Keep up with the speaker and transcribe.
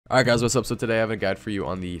Alright guys, what's up? So today I have a guide for you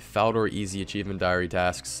on the Falador Easy Achievement Diary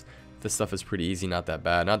tasks. This stuff is pretty easy, not that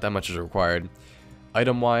bad, not that much is required.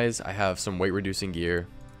 Item wise, I have some weight reducing gear.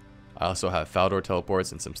 I also have Falador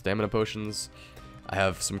teleports and some stamina potions. I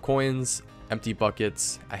have some coins, empty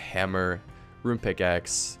buckets, a hammer, rune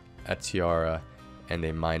pickaxe, a tiara, and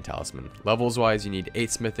a mine talisman. Levels wise, you need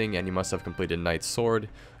 8 smithing and you must have completed knight's sword.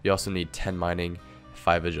 You also need 10 mining,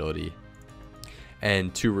 5 agility,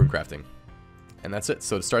 and 2 runecrafting. And that's it.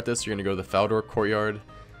 So to start this, you're going to go to the Falador courtyard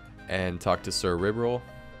and talk to Sir Ribrol.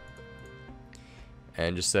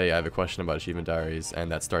 And just say, I have a question about achievement diaries.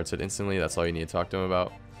 And that starts it instantly. That's all you need to talk to him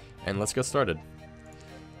about. And let's get started.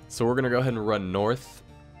 So we're going to go ahead and run north.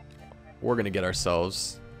 We're going to get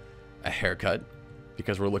ourselves a haircut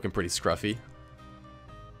because we're looking pretty scruffy.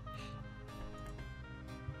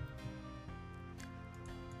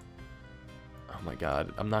 Oh my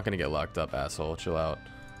god. I'm not going to get locked up, asshole. Chill out.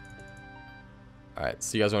 Alright,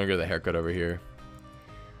 so you guys want to go to the haircut over here.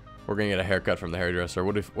 We're going to get a haircut from the hairdresser.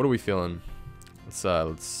 What are we feeling?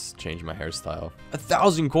 Let's change my hairstyle.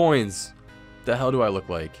 1,000 coins! The hell do I look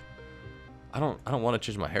like? I don't want to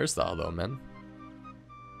change my hairstyle though, man.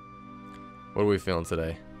 What are we feeling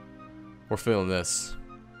today? We're feeling this.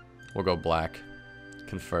 We'll go black.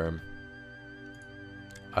 Confirm.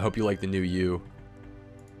 I hope you like the new you.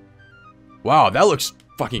 Wow, that looks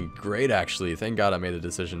fucking great actually. Thank God I made a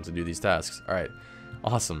decision to do these tasks. Alright,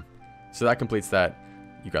 awesome. So that completes that.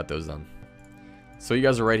 You got those done. So you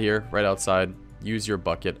guys are right here, right outside. Use your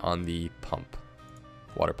bucket on the pump.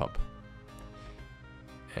 Water pump.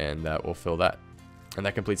 And that will fill that. And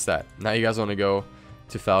that completes that. Now you guys want to go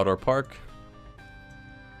to Falador Park.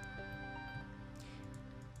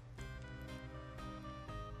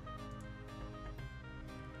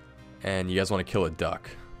 And you guys want to kill a duck.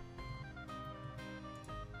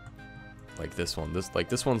 Like this one.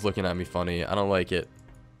 This one's looking at me funny. I don't like it.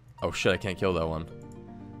 Oh shit, I can't kill that one.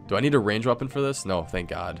 Do I need a range weapon for this? No, thank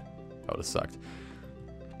God. That would have sucked.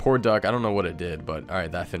 Poor duck. I don't know what it did, but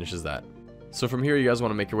alright, that finishes that. So from here, you guys want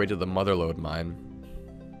to make your way to the Motherlode mine.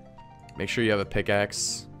 Make sure you have a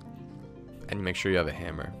pickaxe. And make sure you have a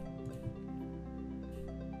hammer.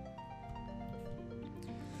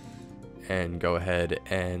 And go ahead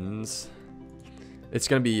and... It's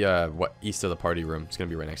going to be, east of the party room. It's going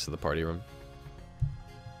to be right next to the party room.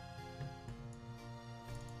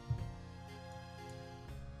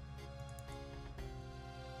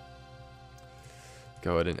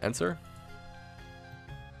 Go ahead and enter.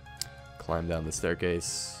 Climb down the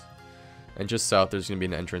staircase. And just south, there's going to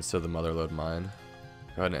be an entrance to the Motherlode mine.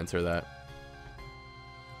 Go ahead and enter that.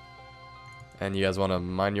 And you guys want to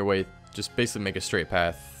mine your way, just basically make a straight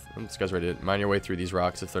path. This guy's ready to mine your way through these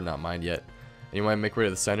rocks if they're not mined yet. And you want to make your way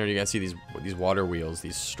to the center. You're going to see these water wheels,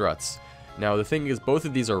 these struts. Now, the thing is, both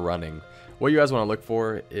of these are running. What you guys want to look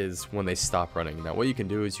for is when they stop running. Now, what you can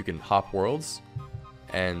do is you can hop worlds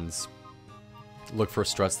and look for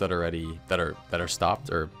struts that are stopped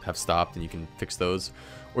or have stopped, and you can fix those.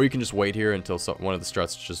 Or you can just wait here until one of the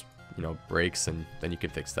struts just, breaks, and then you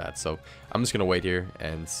can fix that. So, I'm just going to wait here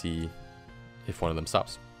and see if one of them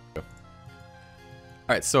stops.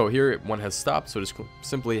 Alright, so here one has stopped, so just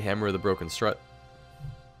simply hammer the broken strut.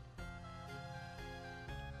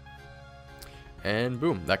 And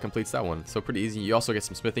boom, that completes that one. So pretty easy. You also get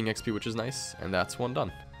some smithing XP, which is nice, and that's one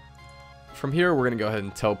done. From here, we're going to go ahead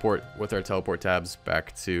and teleport with our teleport tabs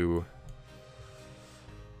back to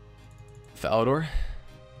Falador.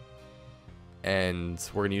 And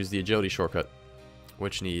we're going to use the agility shortcut,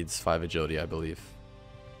 which needs 5 agility, I believe.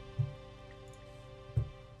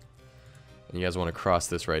 And you guys want to cross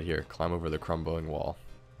this right here. Climb over the crumbling wall.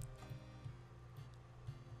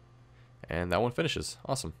 And that one finishes.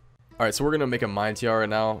 Awesome. Alright, so we're going to make a mine tiara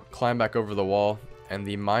now. Climb back over the wall. And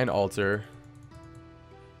the mine altar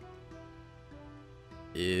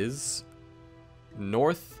is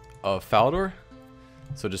north of Falador.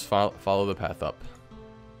 So just follow the path up.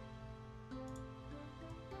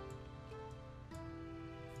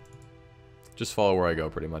 Just follow where I go,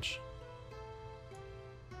 pretty much.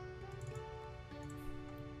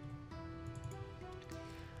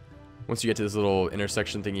 Once you get to this little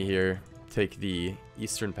intersection thingy here, take the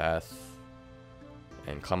eastern path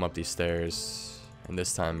and climb up these stairs, and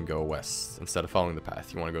this time go west. Instead of following the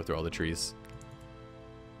path, you want to go through all the trees.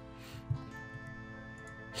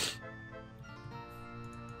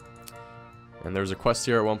 And there was a quest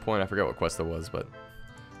here at one point. I forgot what quest it was, but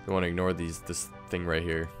you want to ignore this thing right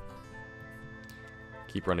here.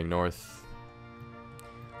 Keep running north.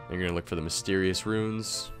 You're going to look for the mysterious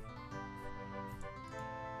runes.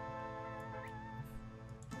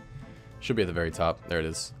 Should be at the very top. There it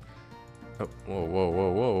is. Oh, whoa, whoa,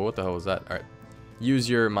 whoa, whoa. What the hell was that? Alright. use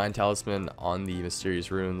your Mind Talisman on the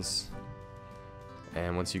mysterious runes.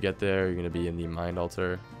 And once you get there, you're going to be in the Mind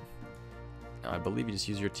Altar. I believe you just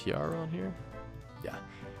use your Tiara on here. Yeah.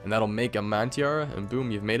 And that'll make a Mind Tiara, and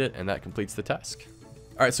boom, you've made it, and that completes the task.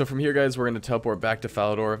 Alright, so from here, guys, we're going to teleport back to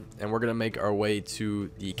Falador, and we're going to make our way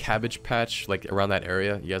to the cabbage patch, like around that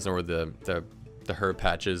area. You guys know where the herb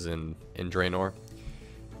patch is in Draenor.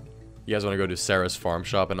 You guys want to go to Sarah's farm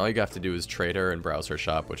shop, and all you have to do is trade her and browse her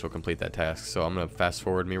shop, which will complete that task. So I'm going to fast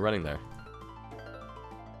forward me running there.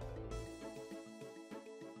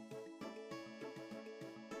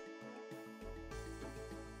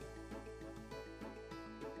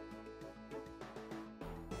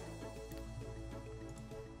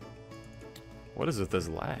 What is with this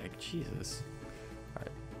lag? Jesus.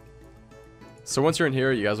 Alright. So once you're in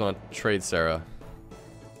here, you guys want to trade Sarah.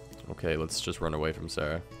 Okay, let's just run away from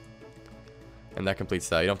Sarah. And that completes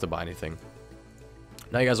that. You don't have to buy anything.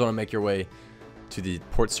 Now you guys want to make your way to the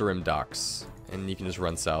Port Sarim docks. And you can just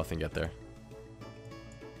run south and get there.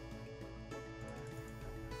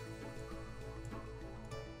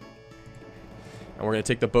 And we're going to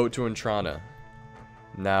take the boat to Intrana.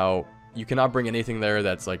 Now, you cannot bring anything there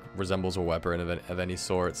that's like resembles a weapon of any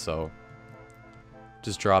sort, so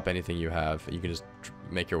just drop anything you have. You can just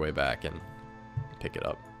make your way back and pick it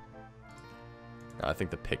up. Now, I think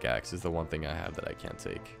the pickaxe is the one thing I have that I can't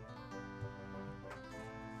take.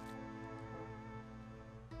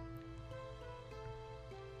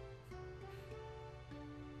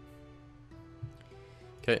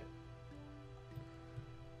 Okay.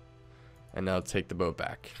 And now take the boat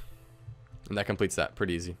back. And that completes that.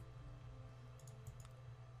 Pretty easy.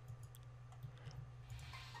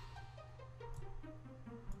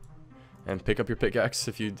 And pick up your pickaxe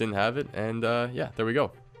if you didn't have it. And yeah, there we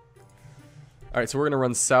go. Alright, so we're going to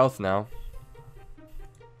run south now.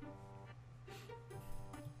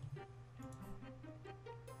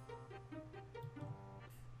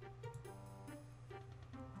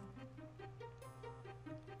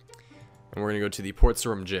 And we're going to go to the Port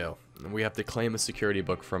Sarim jail. And we have to claim a security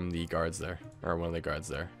book from the guards there. Or one of the guards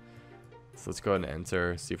there. So let's go ahead and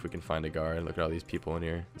enter. See if we can find a guard. Look at all these people in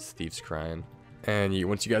here. This thief's crying. And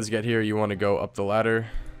once you guys get here, you want to go up the ladder.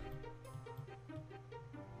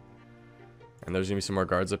 And there's going to be some more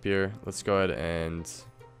guards up here. Let's go ahead and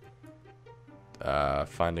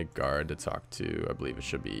find a guard to talk to. I believe it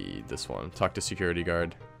should be this one. Talk to security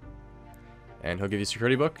guard. And he'll give you a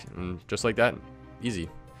security book. And just like that, easy.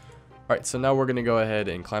 Alright, so now we're going to go ahead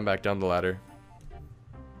and climb back down the ladder.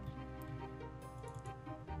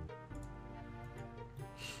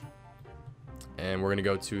 And we're going to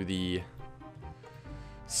go to the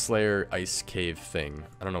Slayer ice cave thing.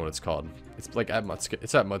 I don't know what it's called. It's like at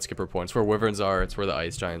Mudskipper Point. It's where wyverns are. It's where the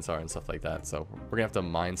ice giants are and stuff like that. So we're gonna have to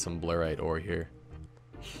mine some blurite ore here.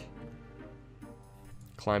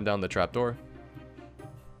 Climb down the trapdoor.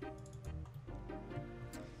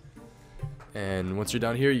 And once you're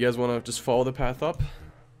down here, you guys want to just follow the path up.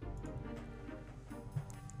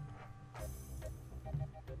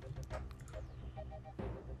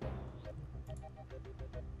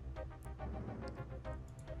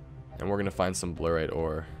 And we're going to find some blurite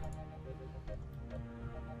ore.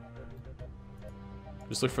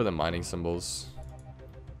 Just look for the mining symbols.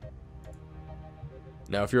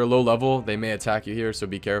 Now, if you're a low level, they may attack you here, so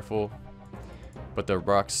be careful. But the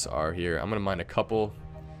rocks are here. I'm going to mine a couple,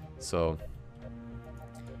 so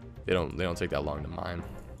they don't take that long to mine.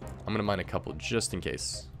 I'm going to mine a couple just in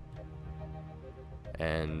case.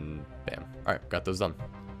 And bam. Alright, got those done.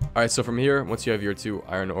 Alright, so from here, once you have your 2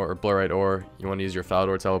 iron ore or blurite ore, you want to use your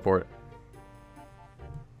Falador teleport.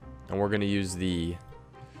 And we're going to use the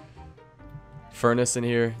furnace in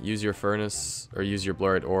here. Use your furnace, or use your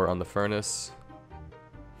blurite ore on the furnace.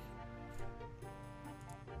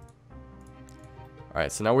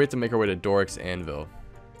 Alright, so now we have to make our way to Doric's Anvil.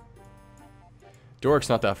 Doric's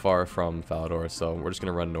not that far from Falador, so we're just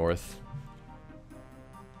going to run north.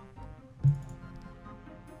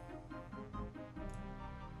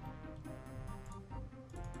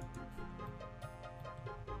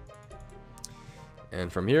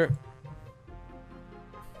 And from here,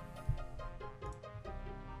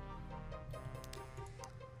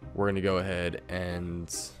 we're going to go ahead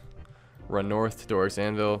and run north to Doric's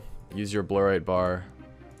Anvil. Use your blurite bar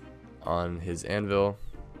on his anvil.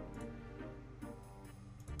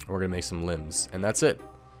 We're going to make some limbs. And that's it.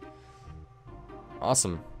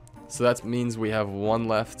 Awesome. So that means we have 1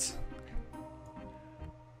 left.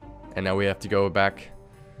 And now we have to go back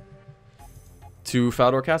to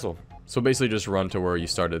Falador Castle. So basically just run to where you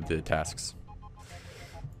started the tasks.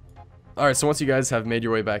 Alright, so once you guys have made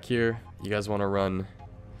your way back here, you guys want to run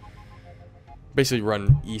basically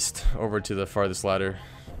run east over to the farthest ladder,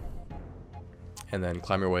 and then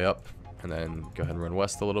climb your way up, and then go ahead and run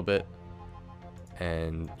west a little bit,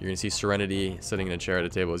 and you're gonna see Serenity sitting in a chair at a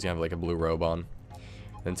table. He's gonna have like a blue robe on.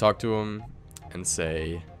 Then talk to him and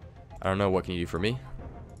say, I don't know, what can you do for me?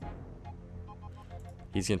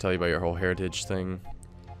 He's gonna tell you about your whole heritage thing.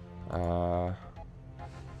 Can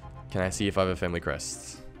I see if I have a family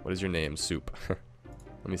crest? What is your name? Soup.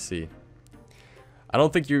 Let me see. I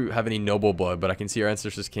don't think you have any noble blood, but I can see your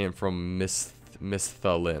ancestors came from Miss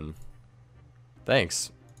Thalin.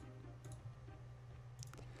 Thanks.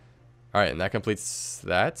 Alright, and that completes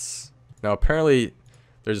that. Now, apparently,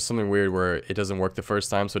 there's something weird where it doesn't work the first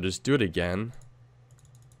time, so just do it again.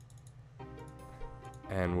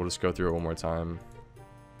 And we'll just go through it one more time.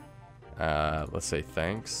 Let's say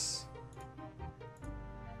thanks.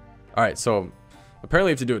 Alright, so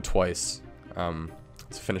apparently you have to do it twice to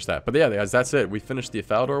finish that. But yeah, guys, that's it. We finished the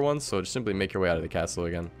Falador one, so just simply make your way out of the castle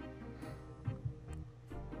again.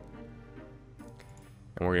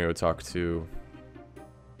 And we're going to go talk to...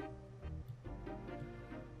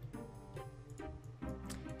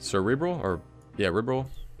 Cerebral? Or, yeah, Ribral.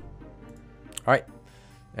 Alright.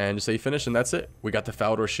 And just say you finish, and that's it. We got the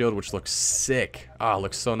Falador shield, which looks sick. Ah,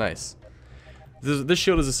 looks so nice. This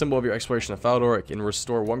shield is a symbol of your exploration of Falador. It can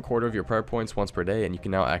restore 1/4 of your prayer points once per day, and you can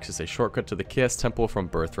now access a shortcut to the Chaos Temple from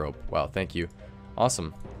Birth Rope. Wow, thank you.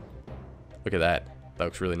 Awesome. Look at that. That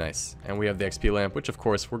looks really nice. And we have the XP lamp, which of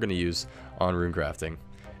course we're going to use on Runecrafting.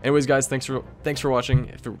 Anyways, guys, thanks for watching.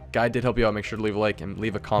 If the guide did help you out, make sure to leave a like and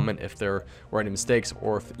leave a comment if there were any mistakes,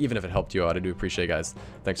 or even if it helped you out. I do appreciate it, guys.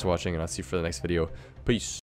 Thanks for watching, and I'll see you for the next video. Peace.